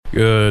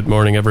Good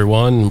morning,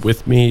 everyone.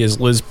 With me is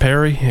Liz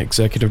Perry,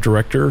 Executive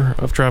Director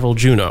of Travel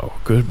Juneau.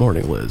 Good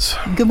morning, Liz.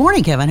 Good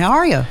morning, Kevin. How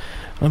are you?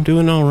 I'm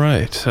doing all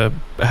right.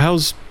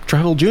 How's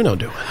Travel Juneau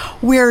doing?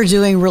 We're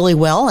doing really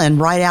well, and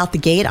right out the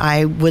gate,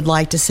 I would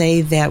like to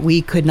say that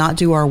we could not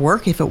do our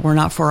work if it were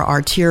not for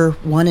our Tier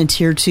 1 and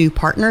Tier 2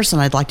 partners,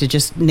 and I'd like to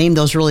just name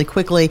those really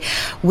quickly.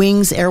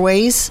 Wings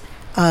Airways,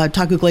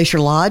 Taku Glacier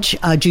Lodge,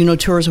 Juneau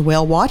Tours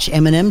Whale Watch,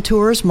 M&M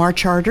Tours, Mar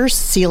Charters,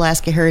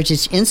 Sealaska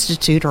Heritage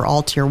Institute are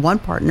all Tier 1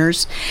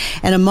 partners.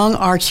 And among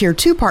our Tier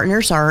 2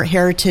 partners are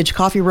Heritage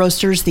Coffee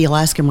Roasters, the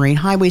Alaska Marine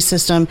Highway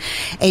System,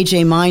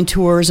 AJ Mine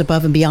Tours,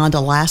 Above and Beyond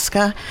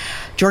Alaska,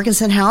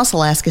 Jorgensen House,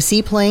 Alaska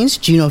Seaplanes,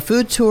 Juneau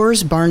Food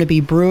Tours, Barnaby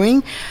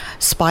Brewing,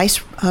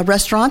 Spice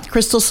Restaurant,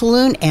 Crystal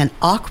Saloon, and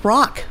Auk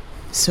Rock.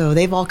 So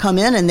they've all come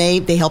in and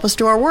they help us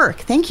do our work.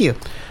 Thank you.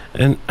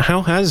 And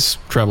how has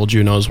Travel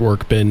Juneau's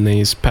work been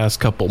these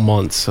past couple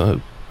months? Now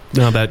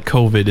that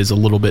COVID is a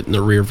little bit in the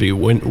rearview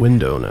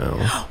window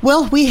now.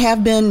 Well, we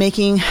have been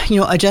making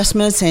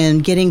adjustments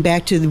and getting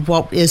back to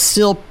what is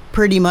still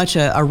pretty much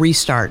a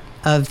restart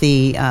of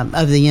the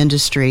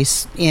industry.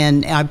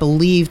 And I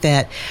believe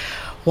that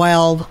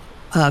while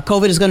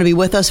COVID is going to be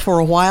with us for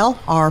a while,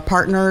 our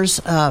partners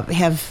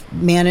have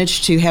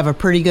managed to have a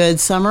pretty good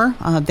summer.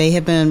 They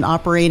have been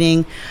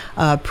operating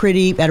at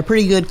a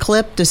pretty good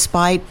clip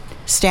despite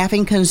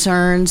staffing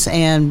concerns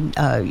and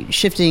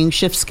shifting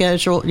ship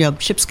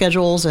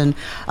schedules and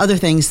other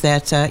things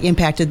that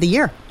impacted the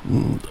year.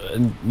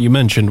 You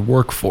mentioned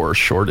workforce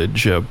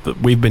shortage.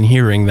 We've been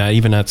hearing that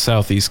even at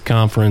Southeast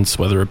Conference,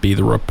 whether it be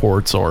the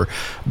reports or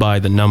by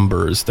the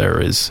numbers,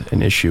 there is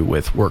an issue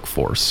with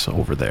workforce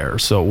over there.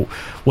 So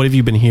what have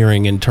you been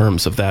hearing in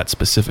terms of that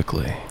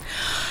specifically?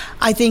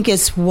 I think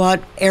it's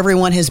what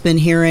everyone has been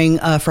hearing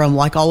from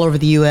all over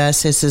the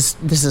U.S. This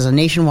is a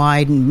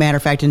nationwide, matter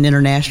of fact, an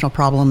international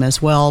problem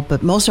as well.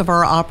 But most of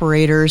our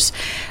operators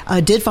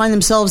did find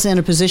themselves in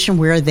a position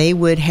where they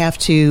would have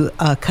to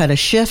cut a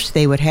shift.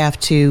 They would have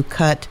to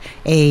cut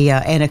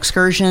an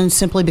excursion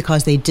simply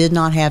because they did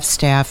not have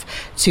staff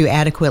to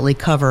adequately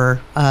cover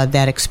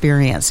that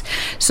experience.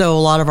 So a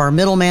lot of our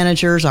middle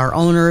managers, our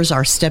owners,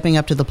 are stepping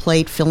up to the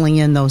plate, filling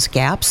in those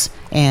gaps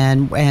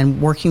and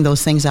working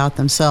those things out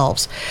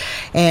themselves.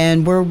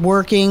 And we're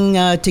working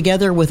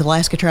together with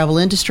Alaska Travel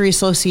Industry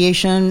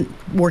Association,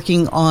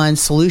 working on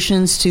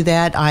solutions to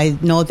that. I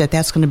know that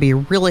that's going to be a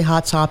really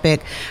hot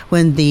topic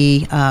when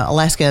the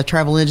Alaska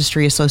Travel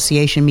Industry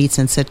Association meets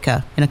in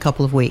Sitka in a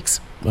couple of weeks.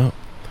 Well,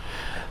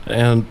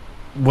 and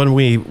when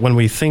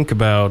we think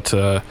about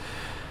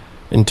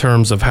in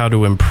terms of how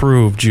to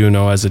improve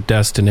Juneau as a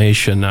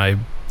destination, it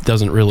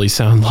doesn't really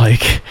sound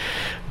like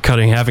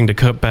having to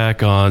cut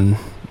back on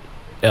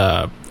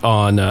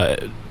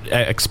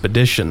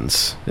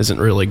expeditions isn't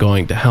really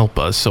going to help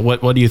us. So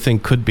what do you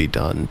think could be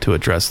done to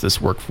address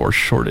this workforce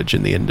shortage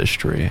in the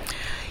industry?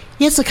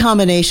 It's a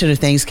combination of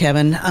things,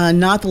 Kevin,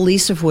 not the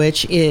least of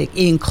which it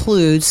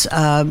includes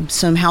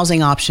some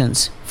housing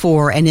options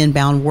for an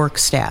inbound work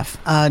staff.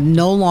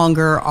 No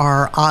longer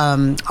are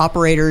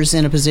operators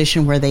in a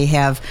position where they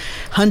have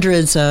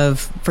hundreds of,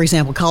 for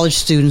example, college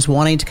students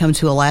wanting to come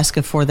to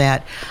Alaska for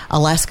that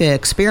Alaska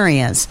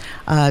experience.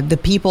 The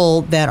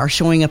people that are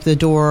showing up the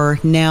door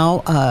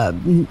now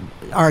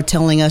are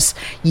telling us,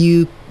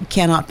 you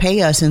cannot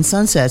pay us in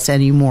sunsets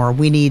anymore.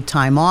 We need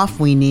time off.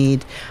 We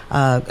need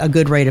a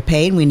good rate of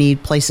pay, and we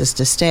need places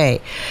to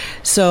stay.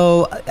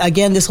 So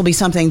again, this will be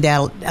something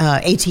that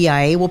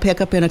ATIA will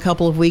pick up in a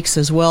couple of weeks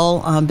as well.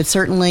 But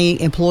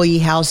certainly employee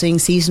housing,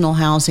 seasonal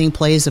housing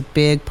plays a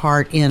big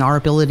part in our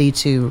ability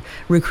to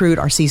recruit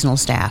our seasonal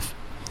staff.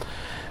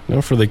 Now,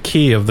 for the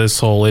key of this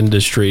whole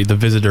industry, the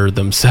visitor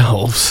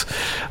themselves,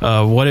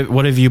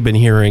 what have you been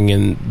hearing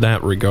in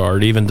that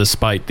regard, even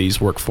despite these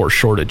workforce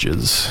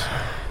shortages?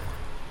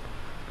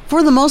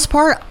 For the most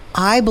part,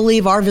 I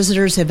believe our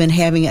visitors have been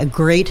having a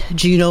great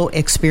Juneau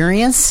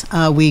experience.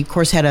 We, of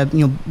course, had a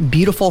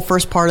beautiful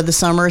first part of the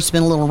summer. It's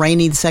been a little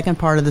rainy the second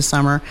part of the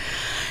summer.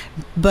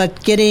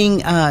 But getting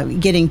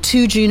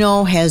to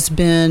Juneau has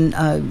been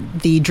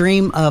the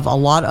dream of a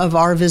lot of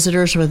our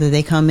visitors, whether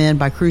they come in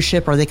by cruise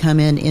ship or they come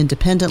in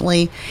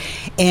independently.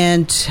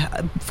 And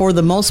for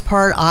the most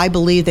part, I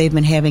believe they've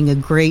been having a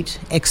great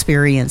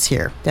experience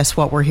here. That's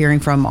what we're hearing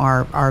from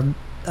our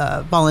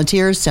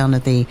volunteers down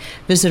at the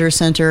visitor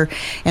center,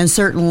 and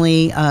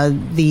certainly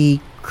the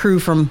crew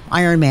from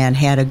Ironman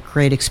had a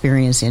great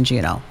experience in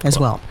Juneau as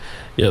well.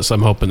 Yes,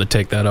 I'm hoping to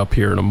take that up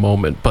here in a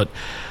moment. But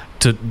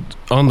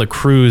on the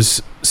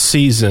cruise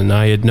season,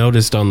 I had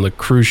noticed on the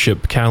cruise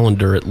ship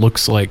calendar, it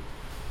looks like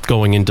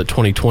going into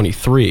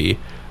 2023,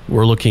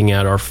 we're looking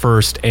at our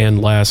first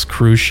and last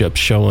cruise ships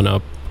showing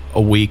up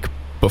a week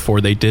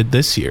before they did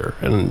this year.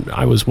 And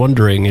I was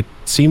wondering, it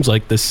seems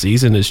like this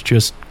season is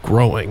just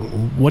growing.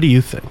 What do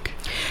you think?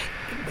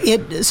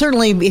 It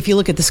certainly, if you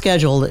look at the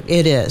schedule,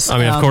 it is. I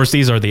mean, of course,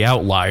 these are the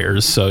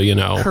outliers, so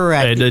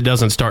correct. It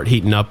doesn't start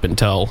heating up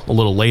until a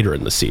little later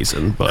in the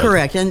season. But.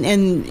 Correct,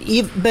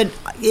 but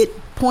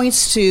it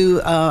points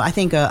to I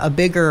think a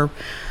bigger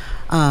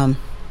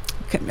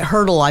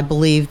hurdle I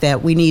believe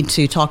that we need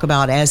to talk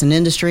about as an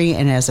industry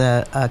and as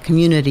a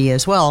community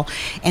as well,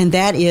 and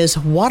that is,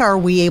 what are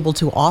we able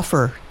to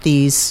offer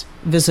these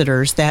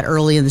visitors that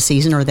early in the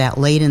season or that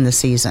late in the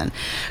season?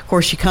 Of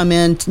course, you come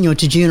in, to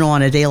Juneau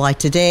on a day like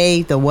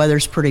today, the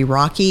weather's pretty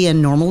rocky,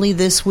 and normally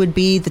this would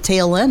be the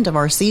tail end of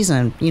our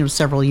season.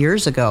 Several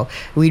years ago,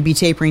 we'd be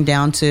tapering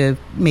down to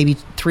maybe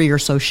 3 or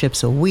so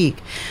ships a week.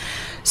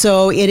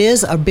 So it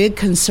is a big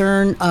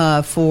concern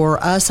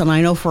for us, and I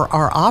know for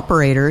our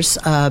operators.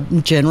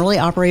 Generally,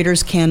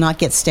 operators cannot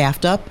get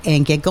staffed up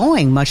and get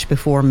going much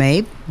before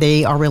May.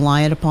 They are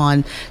reliant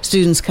upon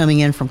students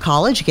coming in from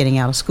college, getting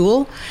out of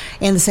school.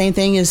 And the same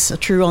thing is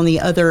true on the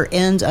other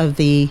end of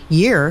the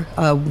year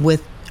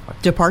with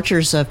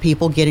departures of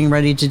people getting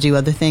ready to do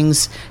other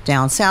things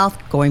down south,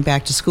 going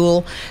back to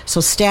school. So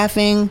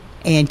staffing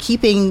and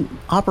keeping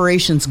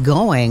operations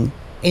going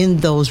in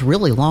those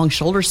really long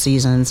shoulder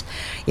seasons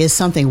is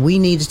something we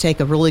need to take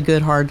a really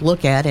good hard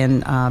look at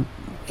and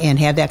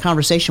have that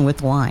conversation with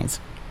the lines.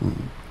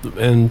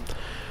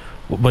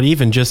 But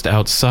even just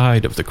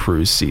outside of the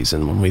cruise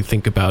season, when we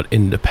think about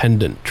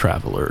independent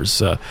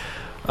travelers,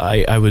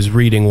 I was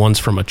reading once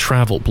from a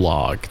travel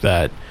blog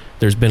that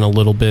there's been a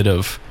little bit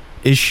of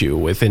issue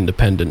with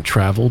independent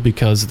travel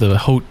because the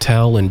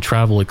hotel and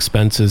travel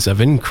expenses have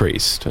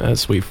increased,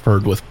 as we've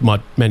heard with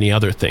many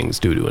other things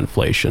due to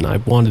inflation. I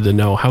wanted to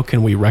know, how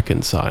can we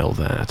reconcile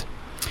that?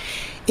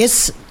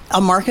 It's a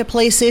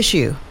marketplace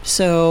issue.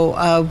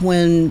 So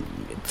when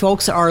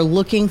folks are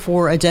looking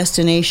for a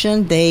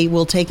destination, they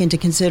will take into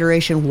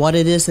consideration what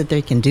it is that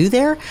they can do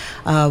there,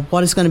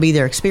 what is going to be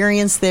their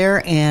experience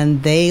there,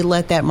 and they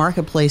let that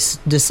marketplace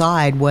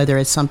decide whether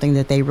it's something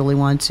that they really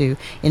want to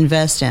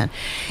invest in.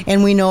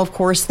 And we know, of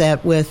course,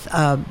 that with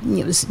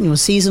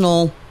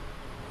seasonal,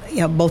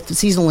 both the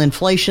seasonal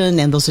inflation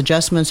and those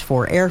adjustments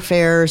for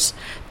airfares,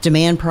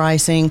 demand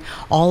pricing,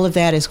 all of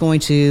that is going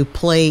to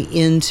play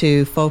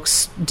into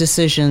folks'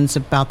 decisions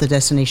about the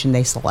destination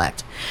they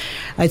select.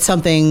 It's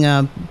something,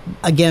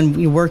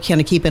 again, we're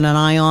kind of keeping an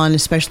eye on,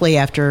 especially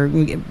after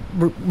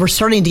we're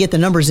starting to get the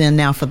numbers in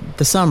now for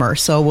the summer.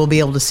 So we'll be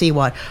able to see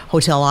what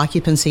hotel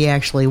occupancy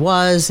actually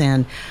was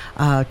and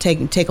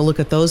take a look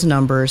at those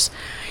numbers.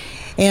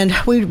 And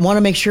we want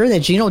to make sure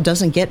that Juneau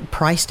doesn't get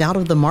priced out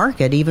of the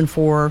market, even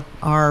for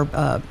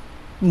our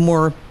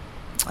more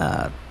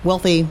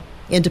wealthy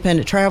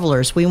independent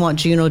travelers. We want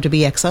Juneau to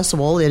be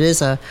accessible. It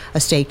is a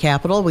state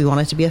capital. We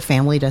want it to be a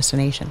family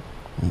destination.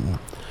 Mm-hmm.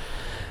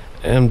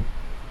 And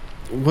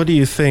what do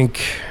you think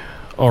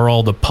are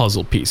all the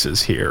puzzle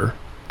pieces here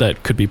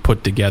that could be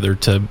put together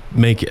to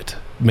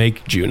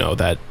make Juneau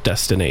that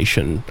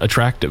destination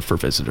attractive for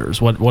visitors?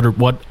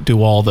 What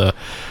do all the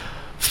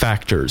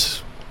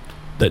factors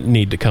that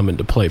need to come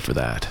into play for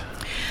that?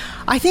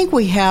 I think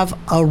we have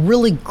a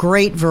really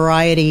great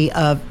variety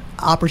of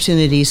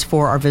opportunities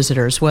for our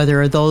visitors,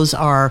 whether those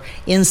are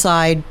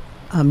inside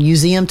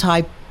museum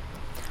type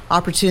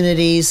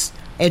opportunities,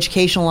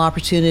 educational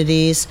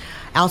opportunities,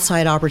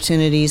 outside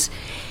opportunities.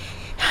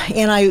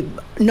 And I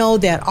know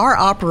that our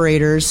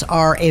operators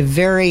are a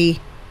very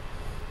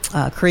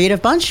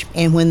creative bunch,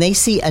 and when they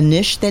see a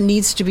niche that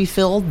needs to be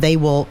filled, they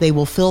will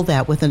fill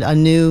that with a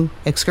new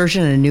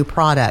excursion and a new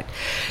product.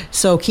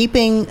 So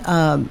keeping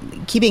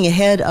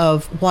ahead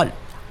of what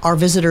our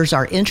visitors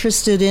are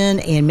interested in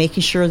and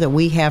making sure that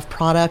we have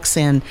products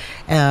and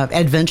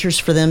adventures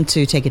for them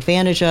to take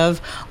advantage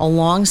of,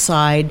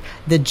 alongside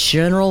the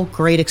general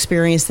great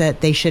experience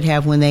that they should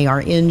have when they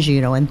are in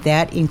Juneau. And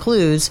that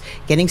includes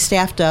getting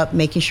staffed up,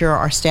 making sure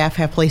our staff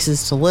have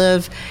places to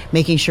live,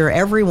 making sure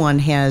everyone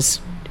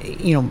has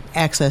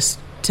access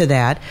to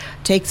that,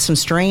 take some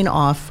strain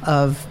off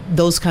of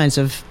those kinds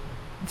of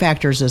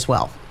factors as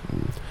well.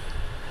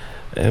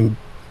 And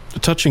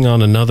touching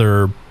on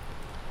another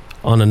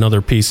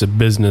piece of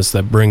business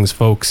that brings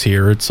folks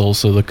here, it's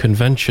also the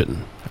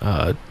convention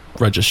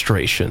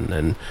registration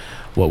and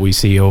what we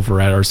see over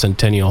at our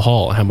Centennial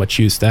Hall, how much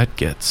use that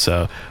gets.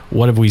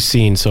 What have we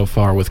seen so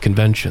far with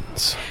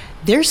conventions?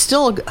 There's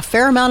still a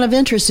fair amount of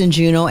interest in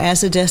Juneau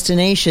as a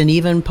destination,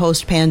 even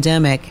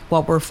post-pandemic.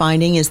 What we're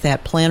finding is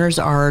that planners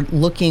are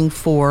looking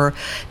for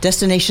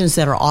destinations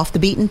that are off the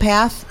beaten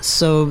path.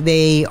 So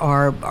they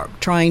are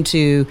trying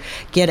to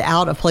get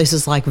out of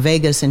places like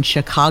Vegas and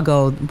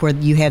Chicago, where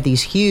you have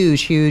these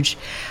huge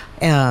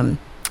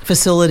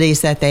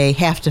facilities that they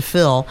have to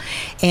fill.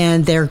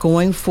 And they're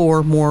going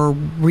for more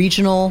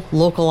regional,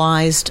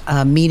 localized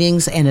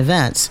meetings and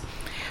events.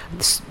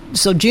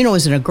 So Juneau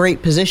is in a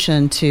great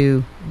position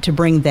to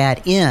bring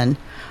that in,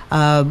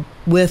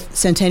 with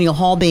Centennial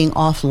Hall being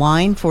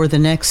offline for the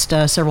next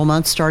several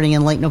months, starting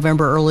in late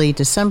November, early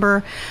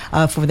December,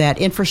 for that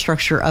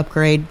infrastructure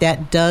upgrade.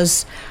 That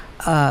does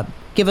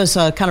give us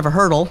a kind of a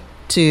hurdle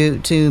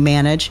to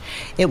manage.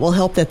 It will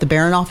help that the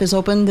Baranoff is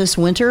open this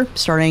winter,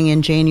 starting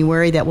in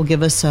January. That will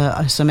give us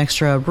some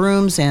extra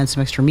rooms and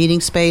some extra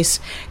meeting space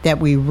that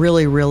we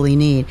really, really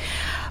need.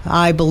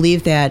 I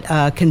believe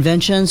that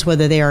conventions,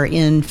 whether they are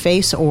in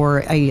face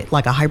or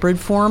like a hybrid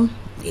form,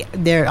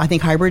 I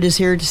think hybrid is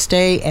here to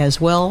stay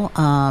as well,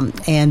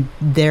 and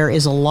there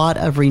is a lot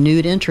of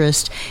renewed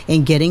interest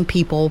in getting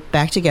people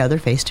back together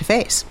face to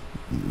face.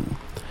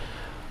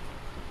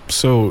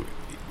 So,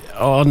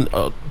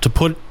 to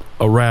put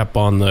a wrap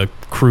on the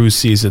cruise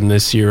season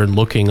this year and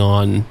looking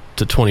on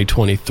to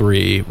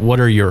 2023, what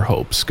are your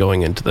hopes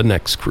going into the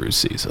next cruise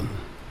season?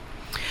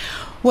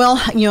 Well,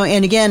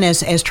 and again,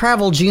 as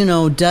Travel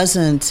Juneau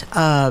doesn't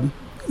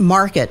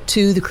market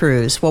to the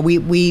cruise, well,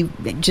 we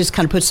just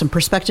kind of put some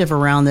perspective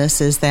around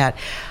this, is that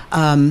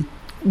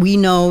we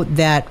know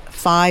that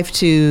 5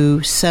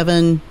 to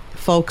 7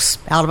 folks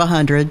out of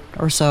 100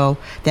 or so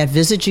that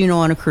visit Juneau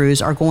on a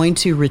cruise are going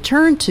to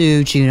return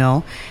to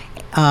Juneau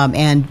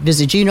and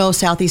visit Juneau,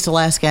 Southeast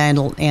Alaska,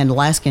 and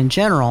Alaska in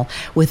general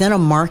within a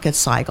market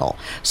cycle.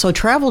 So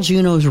Travel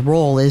Juneau's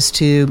role is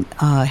to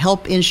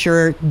help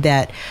ensure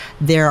that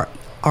there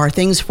are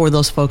things for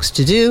those folks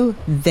to do,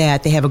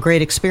 that they have a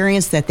great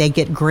experience, that they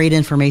get great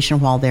information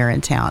while they're in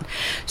town.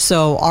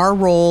 So our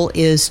role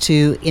is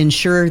to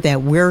ensure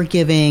that we're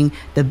giving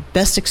the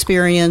best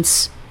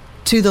experience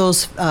to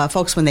those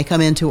folks when they come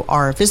into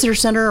our visitor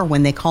center or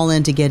when they call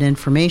in to get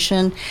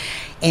information,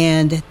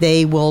 and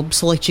they will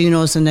select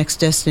Juneau as the next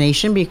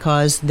destination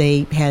because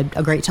they had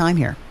a great time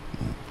here.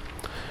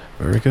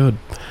 Very good.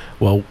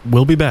 Well,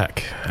 we'll be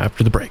back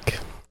after the break.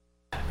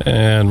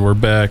 And we're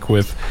back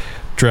with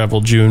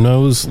Travel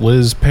Juneau's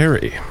Liz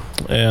Perry.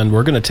 And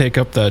we're going to take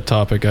up that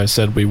topic I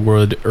said we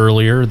would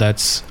earlier.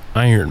 That's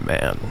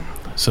Ironman.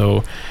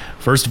 So,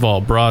 first of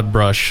all, broad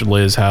brush,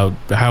 Liz, how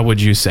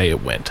would you say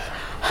it went?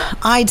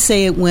 I'd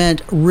say it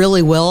went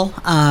really well.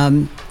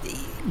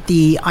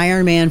 The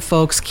Ironman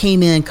folks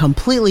came in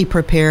completely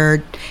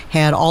prepared,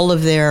 had all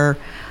of their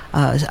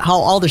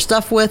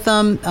stuff with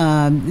them.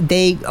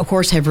 They, of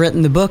course, have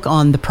written the book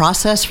on the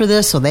process for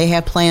this, so they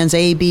have plans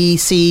A, B,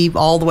 C,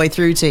 all the way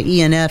through to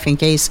E and F in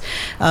case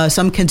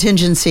some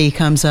contingency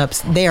comes up.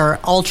 They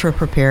are ultra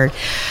prepared.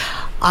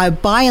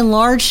 By and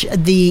large,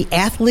 the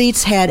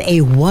athletes had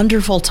a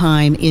wonderful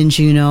time in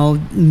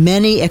Juneau.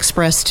 Many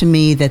expressed to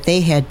me that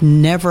they had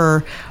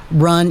never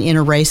run in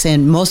a race,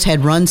 and most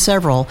had run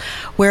several,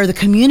 where the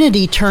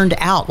community turned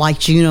out like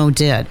Juneau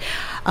did.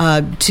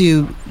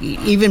 To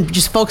even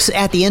just folks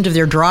at the end of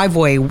their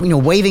driveway,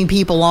 waving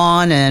people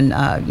on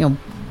and,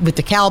 with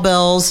the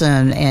cowbells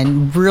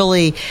and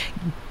really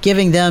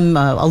giving them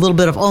a little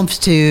bit of oomph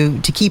to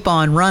keep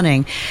on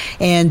running.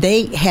 And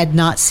they had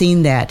not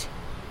seen that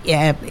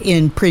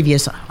in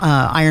previous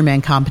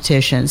Ironman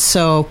competitions.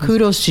 So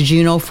kudos to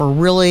Juneau for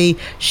really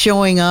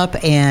showing up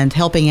and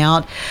helping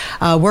out.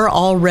 We're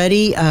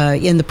already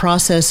in the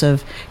process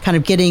of kind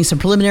of getting some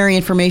preliminary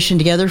information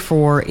together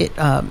for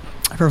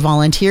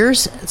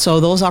volunteers. So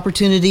those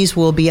opportunities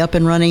will be up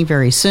and running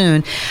very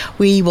soon.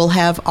 We will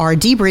have our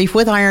debrief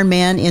with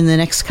Ironman in the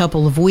next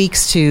couple of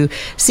weeks to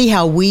see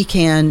how we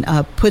can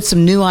put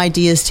some new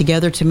ideas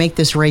together to make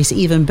this race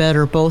even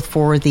better, both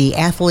for the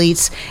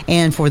athletes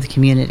and for the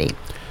community.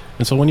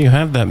 And so when you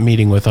have that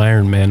meeting with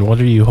Ironman,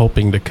 what are you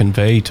hoping to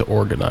convey to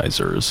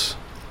organizers?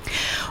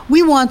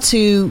 We want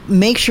to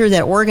make sure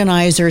that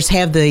organizers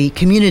have the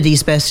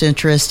community's best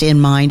interest in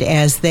mind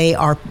as they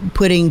are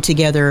putting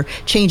together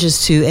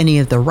changes to any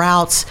of the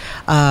routes,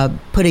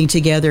 putting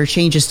together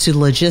changes to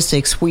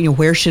logistics.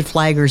 Where should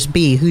flaggers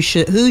be? Who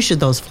should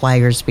those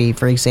flaggers be,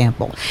 for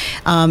example?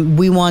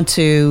 We want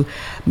to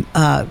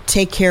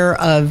take care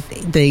of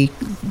the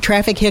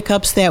traffic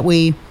hiccups that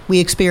we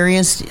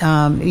experienced,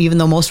 even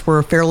though most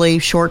were fairly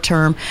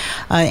short-term,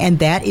 and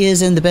that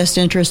is in the best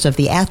interest of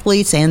the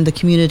athletes and the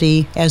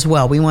community as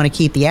well. We want to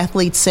keep the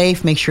athletes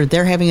safe, make sure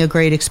they're having a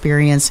great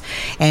experience,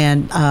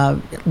 and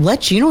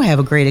let Juneau have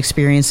a great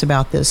experience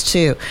about this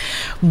too.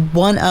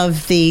 One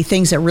of the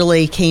things that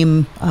really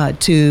came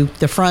to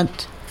the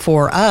front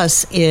for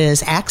us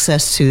is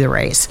access to the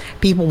race.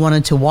 People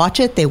wanted to watch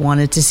it. They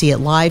wanted to see it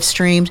live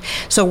streamed.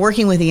 So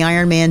working with the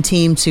Ironman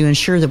team to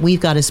ensure that we've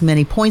got as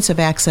many points of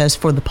access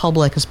for the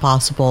public as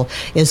possible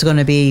is going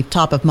to be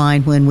top of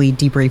mind when we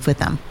debrief with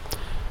them.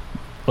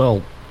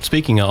 Well,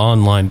 speaking of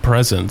online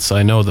presence,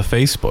 I know the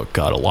Facebook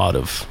got a lot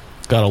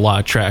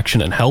of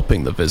traction in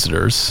helping the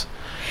visitors.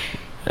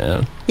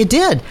 Yeah. It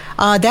did.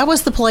 That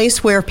was the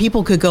place where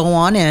people could go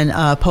on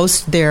and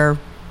post their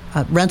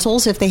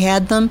rentals if they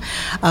had them.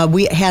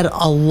 We had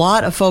a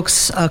lot of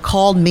folks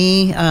called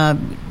me,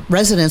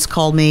 residents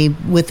called me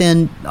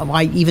within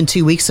even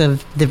 2 weeks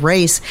of the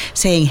race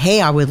saying, hey,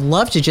 I would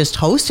love to just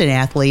host an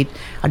athlete.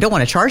 I don't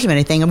want to charge them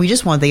anything, and we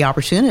just want the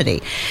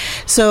opportunity.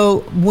 So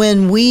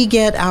when we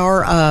get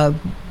our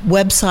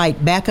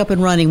website back up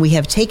and running, we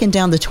have taken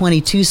down the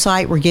 22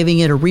 site. We're giving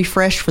it a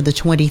refresh for the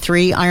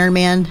 23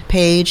 Ironman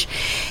page.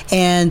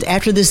 And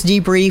after this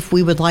debrief,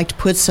 we would like to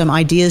put some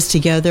ideas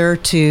together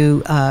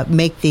to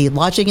make the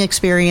lodging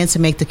experience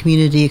and make the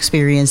community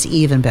experience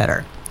even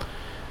better.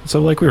 So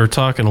like we were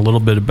talking a little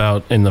bit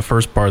about in the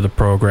first part of the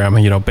program,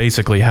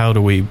 basically how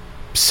do we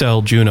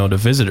sell Juneau to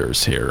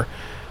visitors here?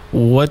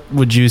 What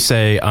would you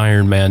say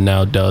Ironman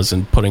now does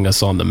in putting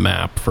us on the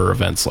map for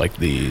events like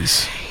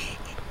these?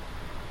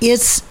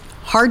 It's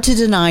hard to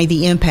deny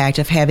the impact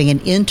of having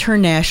an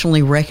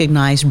internationally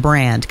recognized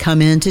brand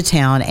come into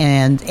town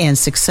and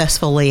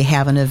successfully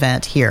have an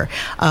event here,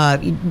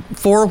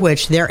 for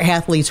which their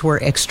athletes were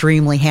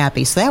extremely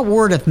happy. So that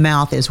word of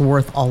mouth is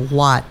worth a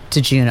lot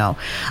to Juneau.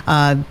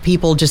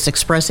 People just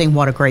expressing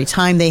what a great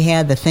time they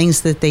had, the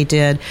things that they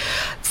did.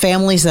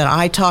 Families that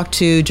I talked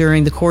to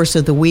during the course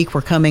of the week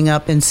were coming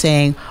up and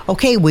saying,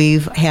 okay,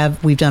 we've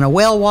done a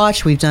whale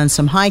watch, we've done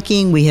some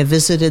hiking, we have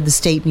visited the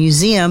State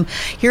Museum.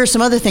 Here are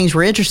some other things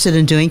we're interested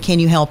in doing. Can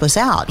you help us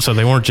out? So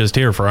they weren't just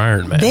here for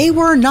Ironman. They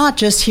were not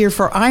just here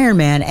for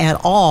Ironman at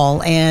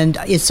all. And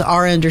it's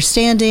our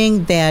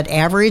understanding that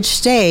average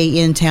stay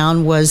in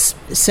town was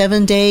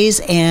 7 days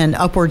and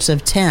upwards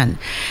of 10.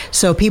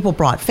 So people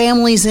brought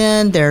families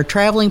in, their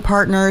traveling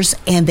partners,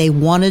 and they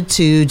wanted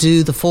to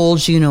do the full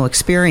Juneau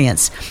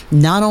experience.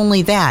 Not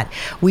only that,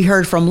 we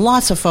heard from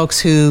lots of folks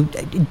who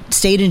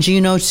stayed in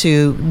Juneau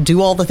to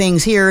do all the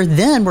things here.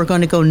 Then we're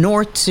going to go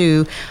north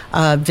to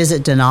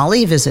visit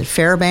Denali, visit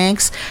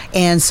Fairbanks,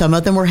 and some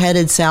of them were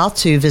headed south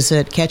to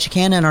visit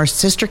Ketchikan and our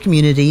sister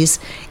communities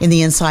in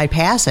the Inside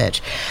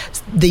Passage.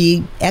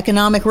 The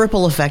economic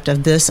ripple effect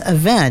of this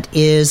event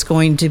is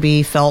going to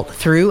be felt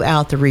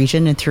throughout the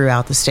region and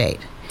throughout the state.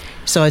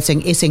 So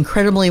it's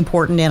incredibly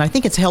important, and I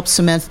think it's helped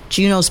cement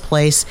Juneau's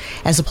place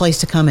as a place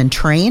to come and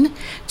train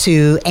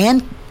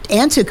and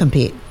to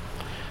compete.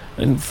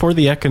 And for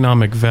the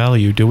economic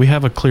value, do we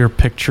have a clear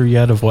picture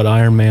yet of what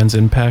Ironman's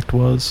impact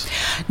was?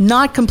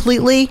 Not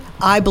completely.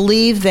 I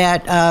believe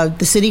that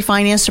the city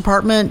finance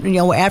department,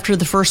 after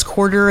the first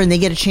quarter, and they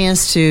get a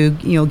chance to,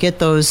 get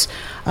those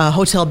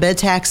hotel bed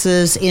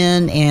taxes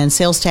in and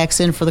sales tax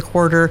in for the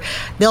quarter,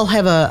 they'll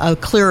have a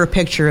clearer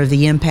picture of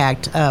the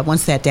impact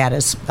once that data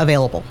is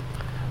available.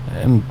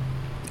 And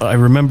I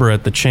remember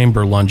at the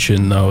chamber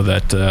luncheon, though,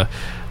 that the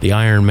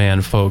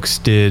Ironman folks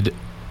did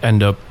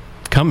end up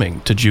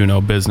coming to Juneau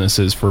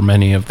businesses for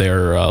many of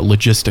their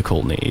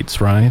logistical needs,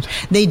 right?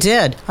 They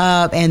did.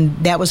 And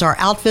that was our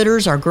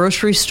outfitters, our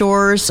grocery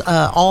stores,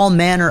 all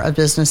manner of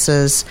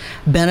businesses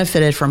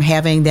benefited from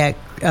having that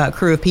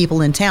crew of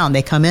people in town.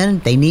 They come in,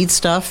 they need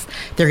stuff.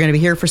 They're going to be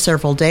here for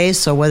several days.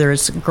 So whether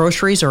it's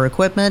groceries or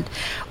equipment,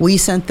 we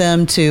sent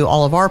them to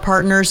all of our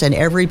partners and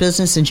every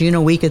business in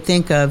Juneau we could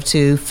think of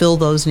to fill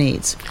those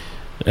needs.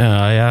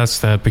 Yeah, I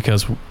asked that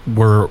because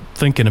we're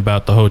thinking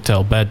about the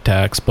hotel bed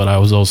tax, but I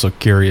was also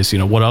curious,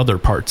 what other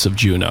parts of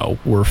Juneau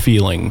were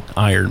feeling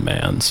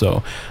Ironman.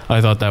 So I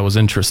thought that was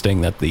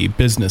interesting that the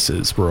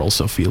businesses were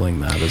also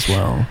feeling that as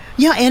well.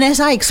 Yeah, and as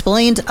I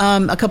explained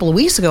a couple of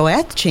weeks ago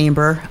at the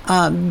chamber,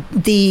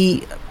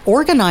 the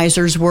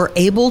organizers were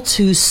able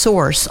to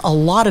source a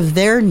lot of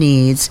their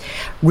needs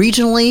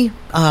regionally,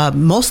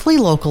 mostly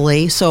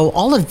locally. So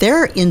all of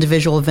their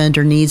individual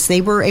vendor needs,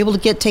 they were able to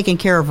get taken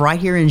care of right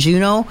here in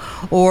Juneau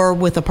or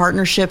with a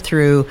partnership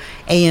through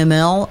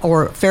AML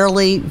or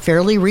fairly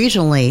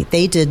regionally.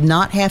 They did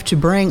not have to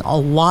bring a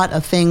lot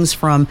of things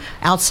from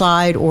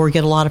outside or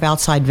get a lot of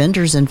outside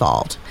vendors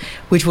involved,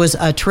 which was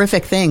a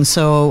terrific thing.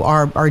 So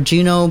our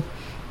Juneau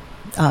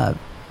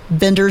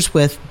vendors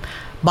with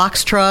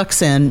box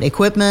trucks and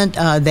equipment,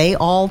 they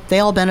all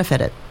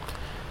benefited.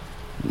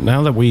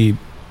 Now that we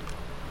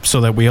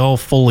all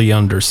fully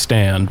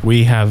understand,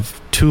 we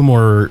have 2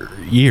 more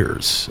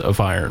years of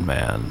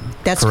Ironman.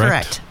 That's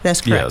correct.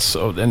 That's correct.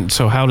 Yes.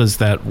 So how does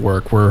that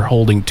work? We're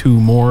holding 2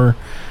 more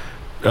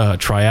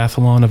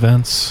triathlon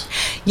events?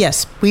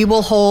 Yes, we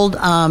will hold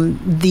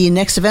the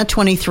next event,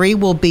 23,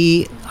 will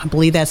be, I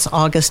believe that's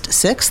August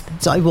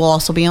 6th. So it will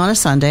also be on a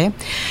Sunday.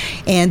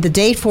 And the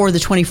date for the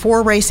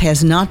 24 race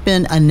has not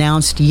been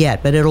announced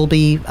yet, but it'll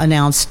be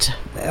announced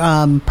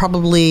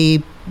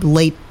probably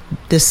late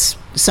this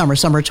summer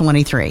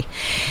 23.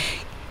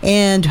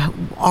 And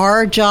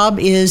our job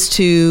is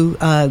to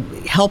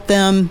help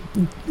them,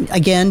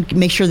 again,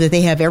 make sure that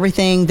they have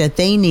everything that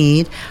they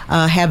need,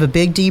 have a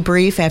big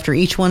debrief after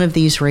each one of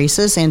these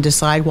races, and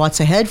decide what's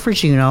ahead for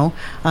Juneau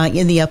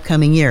in the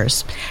upcoming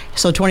years.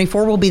 So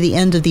 24 will be the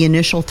end of the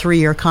initial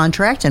 3-year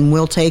contract, and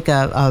we'll take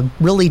a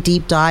really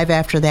deep dive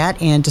after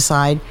that and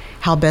decide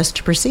how best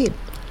to proceed.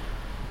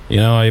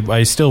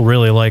 I still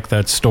really like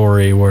that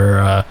story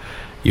where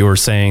you were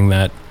saying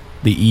that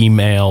the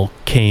email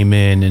came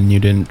in and you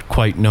didn't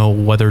quite know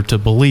whether to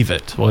believe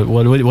it.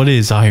 What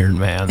is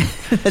Ironman?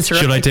 That's right.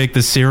 Should I take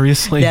this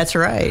seriously? That's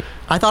right.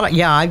 I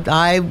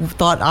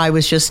thought I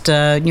was just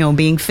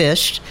being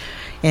fished,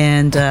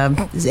 and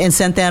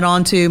sent that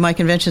on to my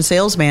convention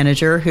sales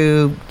manager,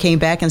 who came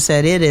back and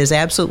said, it is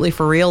absolutely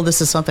for real.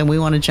 This is something we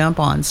want to jump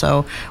on.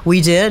 So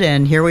we did,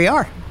 and here we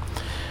are.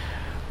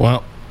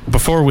 Well,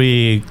 before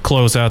we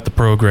close out the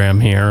program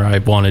here, I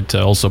wanted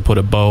to also put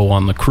a bow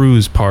on the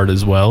cruise part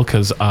as well,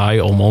 because I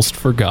almost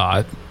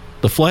forgot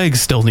the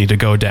flags still need to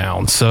go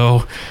down.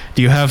 So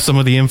do you have some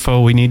of the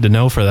info we need to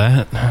know for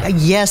that?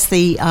 Yes,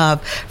 the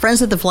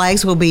Friends of the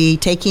Flags will be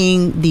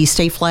taking the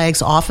state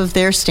flags off of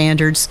their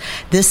standards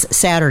this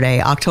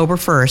Saturday, October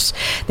 1st.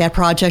 That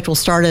project will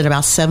start at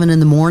about 7 in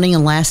the morning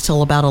and last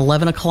till about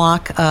 11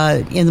 o'clock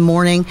in the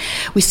morning.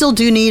 We still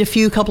do need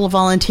a couple of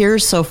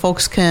volunteers, so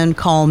folks can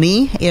call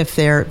me if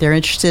they're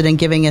interested in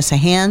giving us a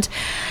hand.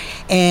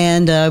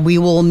 And we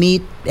will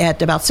meet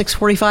at about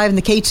 6:45 in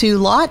the K2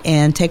 lot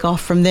and take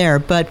off from there.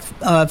 But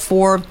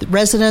for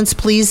residents,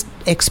 please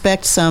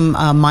expect some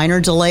minor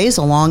delays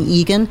along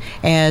Egan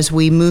as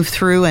we move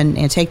through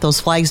and take those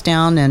flags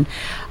down and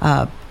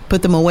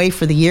put them away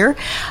for the year.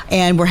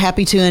 And we're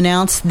happy to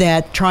announce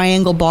that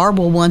Triangle Bar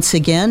will once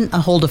again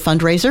hold a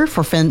fundraiser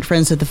for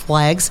Friends of the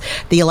Flags.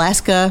 The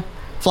Alaska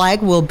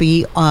flag will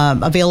be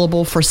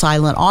available for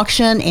silent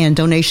auction and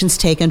donations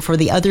taken for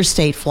the other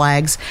state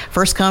flags.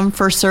 First come,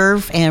 first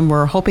serve, and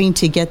we're hoping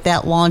to get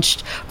that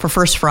launched for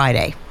First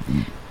Friday.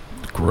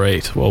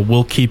 Great. Well,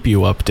 we'll keep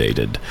you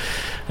updated.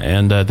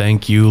 And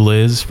thank you,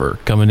 Liz, for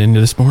coming in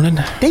this morning.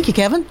 Thank you,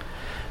 Kevin.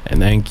 And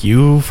thank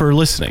you for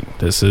listening.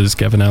 This is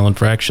Kevin Allen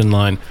for Action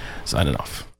Line, signing off.